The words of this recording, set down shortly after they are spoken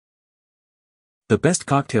The best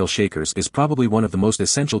cocktail shakers is probably one of the most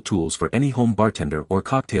essential tools for any home bartender or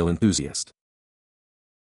cocktail enthusiast.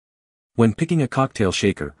 When picking a cocktail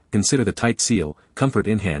shaker, consider the tight seal, comfort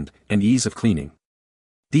in hand, and ease of cleaning.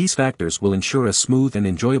 These factors will ensure a smooth and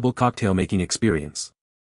enjoyable cocktail making experience.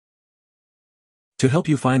 To help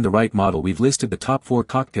you find the right model, we've listed the top 4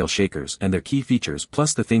 cocktail shakers and their key features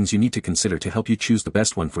plus the things you need to consider to help you choose the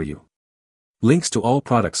best one for you. Links to all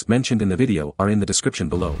products mentioned in the video are in the description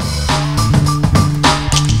below.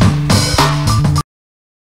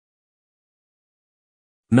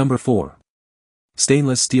 Number 4.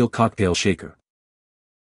 Stainless Steel Cocktail Shaker.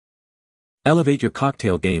 Elevate your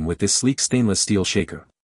cocktail game with this sleek stainless steel shaker.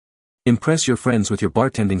 Impress your friends with your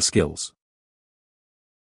bartending skills.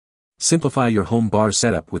 Simplify your home bar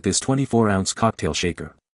setup with this 24-ounce cocktail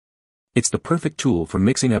shaker. It's the perfect tool for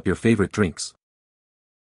mixing up your favorite drinks.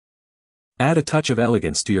 Add a touch of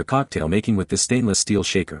elegance to your cocktail making with this stainless steel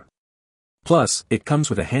shaker. Plus, it comes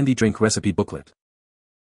with a handy drink recipe booklet.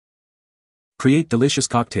 Create delicious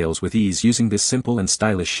cocktails with ease using this simple and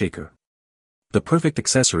stylish shaker. The perfect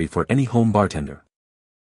accessory for any home bartender.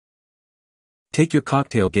 Take your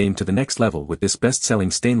cocktail game to the next level with this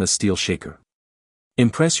best-selling stainless steel shaker.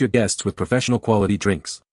 Impress your guests with professional quality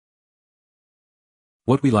drinks.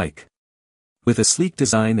 What we like. With a sleek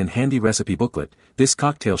design and handy recipe booklet, this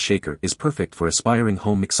cocktail shaker is perfect for aspiring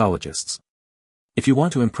home mixologists. If you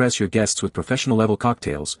want to impress your guests with professional-level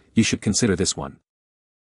cocktails, you should consider this one.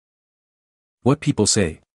 What people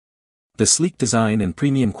say. The sleek design and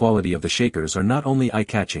premium quality of the shakers are not only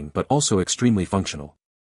eye-catching but also extremely functional.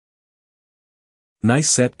 Nice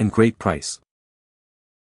set and great price.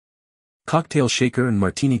 Cocktail shaker and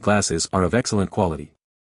martini glasses are of excellent quality.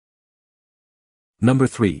 Number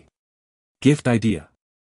 3. Gift idea.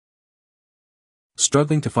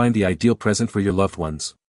 Struggling to find the ideal present for your loved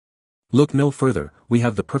ones? Look no further, we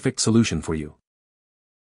have the perfect solution for you.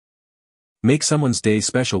 Make someone's day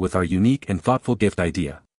special with our unique and thoughtful gift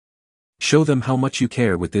idea. Show them how much you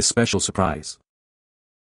care with this special surprise.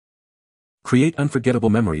 Create unforgettable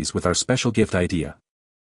memories with our special gift idea.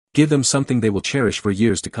 Give them something they will cherish for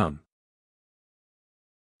years to come.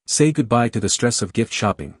 Say goodbye to the stress of gift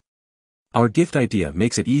shopping. Our gift idea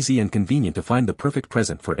makes it easy and convenient to find the perfect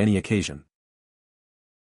present for any occasion.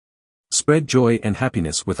 Spread joy and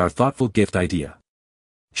happiness with our thoughtful gift idea.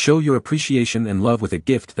 Show your appreciation and love with a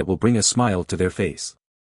gift that will bring a smile to their face.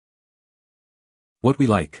 What we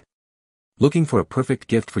like. Looking for a perfect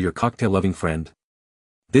gift for your cocktail-loving friend?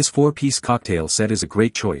 This 4-piece cocktail set is a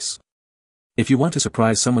great choice. If you want to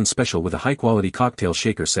surprise someone special with a high-quality cocktail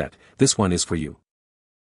shaker set, this one is for you.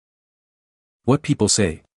 What people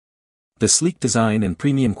say. The sleek design and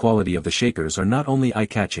premium quality of the shakers are not only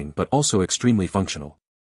eye-catching but also extremely functional.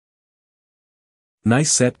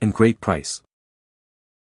 Nice set and great price.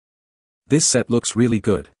 This set looks really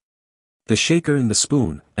good. The shaker and the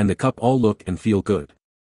spoon and the cup all look and feel good.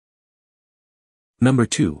 Number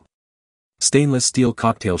 2. Stainless Steel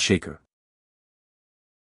Cocktail Shaker.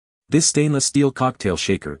 This stainless steel cocktail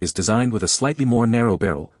shaker is designed with a slightly more narrow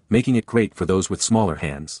barrel, making it great for those with smaller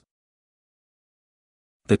hands.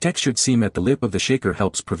 The textured seam at the lip of the shaker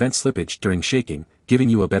helps prevent slippage during shaking, giving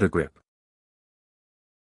you a better grip.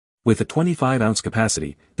 With a 25-ounce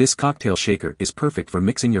capacity, this cocktail shaker is perfect for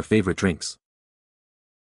mixing your favorite drinks.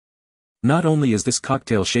 Not only is this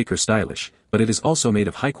cocktail shaker stylish, but it is also made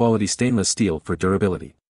of high-quality stainless steel for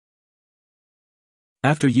durability.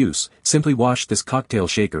 After use, simply wash this cocktail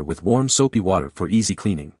shaker with warm soapy water for easy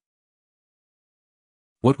cleaning.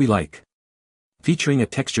 What we like. Featuring a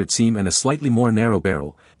textured seam and a slightly more narrow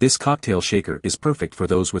barrel, this cocktail shaker is perfect for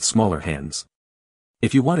those with smaller hands.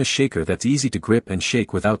 If you want a shaker that's easy to grip and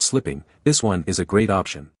shake without slipping, this one is a great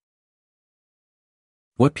option.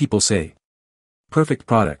 What people say. Perfect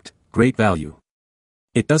product, great value.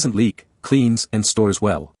 It doesn't leak, cleans and stores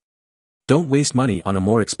well. Don't waste money on a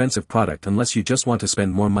more expensive product unless you just want to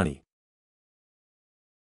spend more money.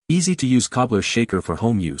 Easy to use cobbler shaker for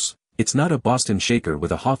home use. It's not a Boston shaker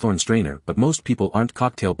with a Hawthorne strainer, but most people aren't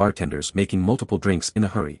cocktail bartenders making multiple drinks in a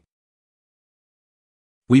hurry.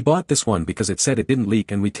 We bought this one because it said it didn't leak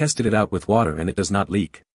and we tested it out with water and it does not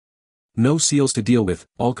leak. No seals to deal with,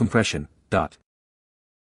 all compression.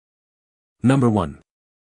 Number 1.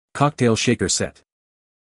 Cocktail Shaker Set.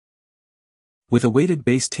 With a weighted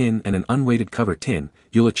base tin and an unweighted cover tin,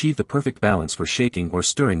 you'll achieve the perfect balance for shaking or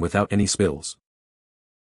stirring without any spills.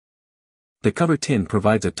 The cover tin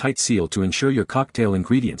provides a tight seal to ensure your cocktail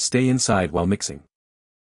ingredients stay inside while mixing.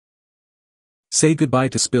 Say goodbye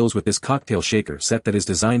to spills with this cocktail shaker set that is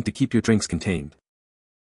designed to keep your drinks contained.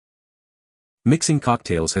 Mixing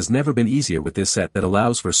cocktails has never been easier with this set that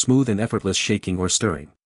allows for smooth and effortless shaking or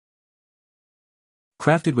stirring.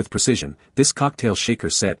 Crafted with precision, this cocktail shaker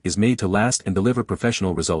set is made to last and deliver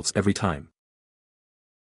professional results every time.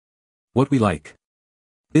 What we like.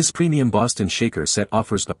 This premium Boston shaker set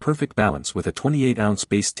offers a perfect balance with a 28-ounce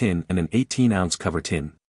base tin and an 18-ounce cover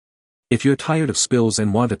tin. If you're tired of spills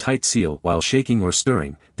and want a tight seal while shaking or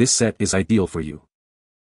stirring, this set is ideal for you.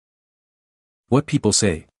 What people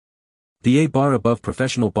say. The A-bar above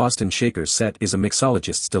professional Boston shaker set is a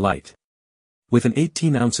mixologist's delight. With an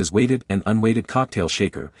 18 ounces weighted and unweighted cocktail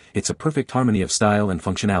shaker, it's a perfect harmony of style and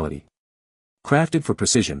functionality. Crafted for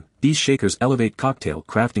precision, these shakers elevate cocktail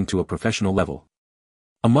crafting to a professional level.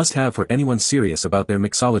 A must-have for anyone serious about their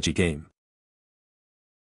mixology game.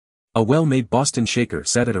 A well-made Boston shaker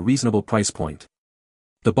set at a reasonable price point.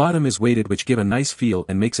 The bottom is weighted, which give a nice feel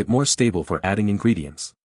and makes it more stable for adding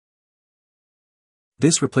ingredients.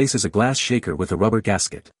 This replaces a glass shaker with a rubber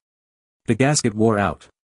gasket. The gasket wore out.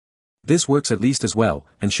 This works at least as well,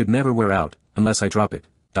 and should never wear out, unless I drop it.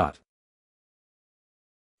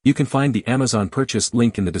 You can find the Amazon purchase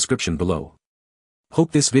link in the description below.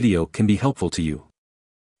 Hope this video can be helpful to you.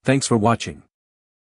 Thanks for watching.